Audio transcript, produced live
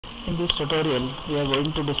In this tutorial we are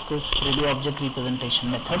going to discuss 3D object representation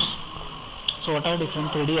methods. So what are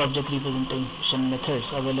different 3D object representation methods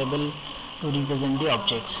available to represent the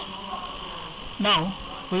objects? Now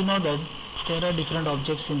we know that there are different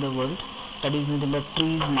objects in the world, that is nothing but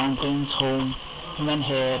trees, mountains, home, human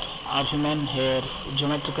hair,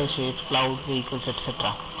 geometrical shapes, cloud, vehicles,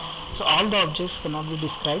 etc. So all the objects cannot be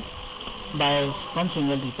described by one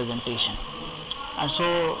single representation, and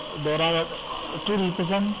so there are to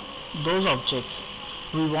represent those objects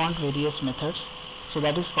we want various methods, so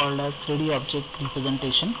that is called as 3D object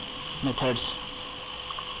representation methods.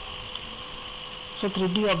 So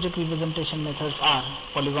 3D object representation methods are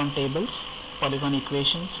polygon tables, polygon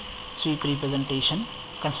equations, sweep representation,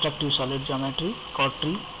 constructive solid geometry,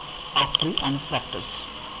 Quadtree, Octree and fractals.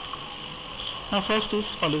 Now first is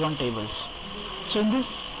polygon tables. So in this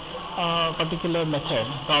particular method,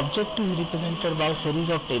 the object is represented by a series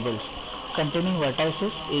of tables containing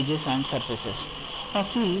vertices, edges and surfaces. Now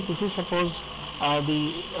see, this is suppose those are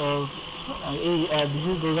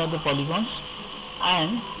the polygons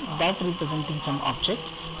and that representing some object.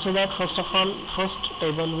 So that first of all, first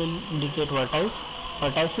table will indicate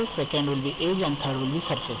vertices, second will be edge and third will be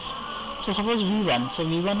surface. So suppose V1, so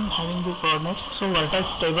V1 having the coordinates, so vertex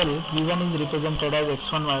table V1 is represented as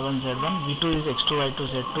x1, y1, z1, V2 is x2, y2,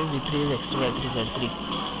 z2, V3 is x3, y3,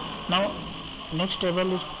 z3. Now next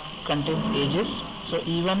table is contains edges, so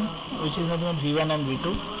E1 which is nothing but V1 and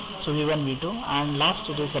V2, so V1, V2, and last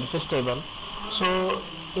it is surface table. So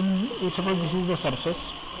suppose this is the surface,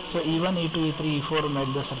 so E1, E2, E3, E4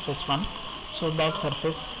 made the surface 1, so that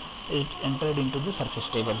surface it entered into the surface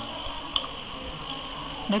table.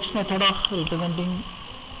 Next method of representing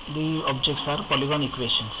the objects are polygon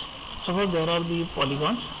equations. Suppose there are the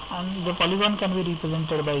polygons and the polygon can be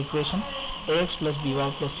represented by equation ax plus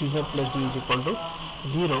by plus cz plus d is equal to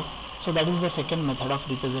 0. So that is the second method of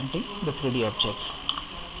representing the 3D objects.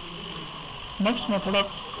 Next method of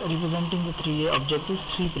representing the 3D object is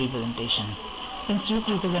sweep representation. In sweep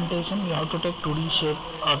representation you have to take 2D shape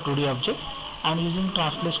or 2D object, and using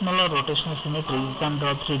translational or rotational symmetry you can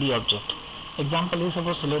draw 3D object. Example is,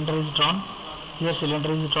 suppose cylinder is drawn, here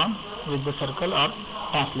cylinder is drawn with the circle or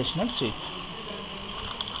translational sweep.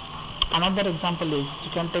 Another example is, you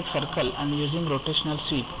can take circle and using rotational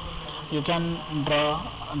sweep you can draw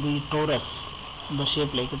the torus, the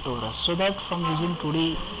shape like a torus. So that from using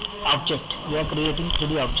 2D object you are creating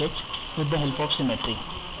 3D object with the help of symmetry.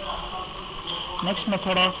 Next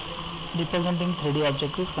method of representing 3D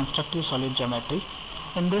object is constructive solid geometry.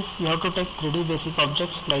 In this you have to take 3D basic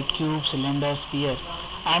objects like cube, cylinder, sphere,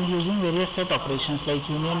 and using various set operations like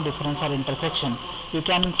union, difference or intersection you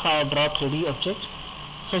can draw 3D objects.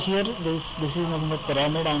 So here this is nothing but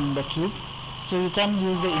pyramid and the cube. So you can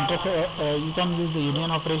use the union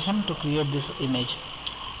operation to create this image,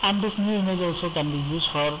 and this new image also can be used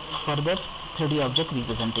for further 3D object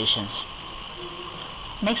representations.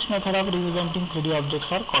 Next method of representing 3D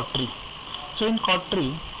objects are Quadtree. So in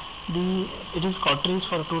Quadtree, Quadtree is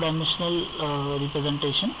for two-dimensional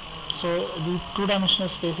representation. So the two-dimensional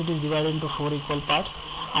space it is divided into 4 equal parts,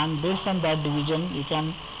 and based on that division you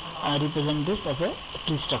can represent this as a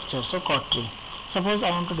tree structure. So Quadtree. Suppose I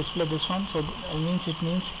want to display this one, so it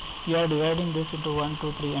means you are dividing this into 1,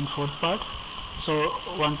 2, 3 and 4th part. So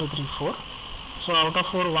 1, 2, 3, 4. So out of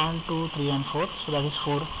 4, 1, 2, 3 and 4, so that is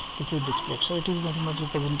 4, this is displayed. So it is nothing but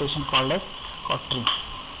representation called as Quadtree.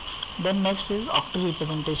 Then next is Octree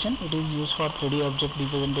representation. It is used for 3D object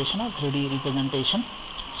representation or 3D representation.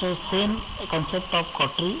 So same concept of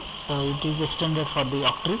Quadtree, it is extended for the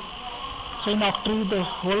Octree. So in Octree the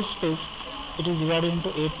whole space it is divided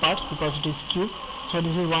into 8 parts because it is cube. So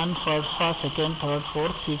this is 1, first, second, third,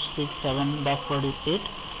 fourth, fifth, sixth, 7, backward is 8.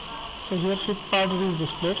 So here 5th part it is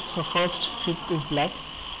displayed. So first, 5th is black.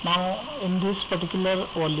 Now in this particular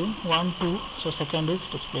volume 1, 2, so second is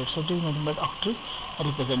displayed. So it is nothing but Octree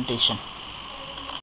representation.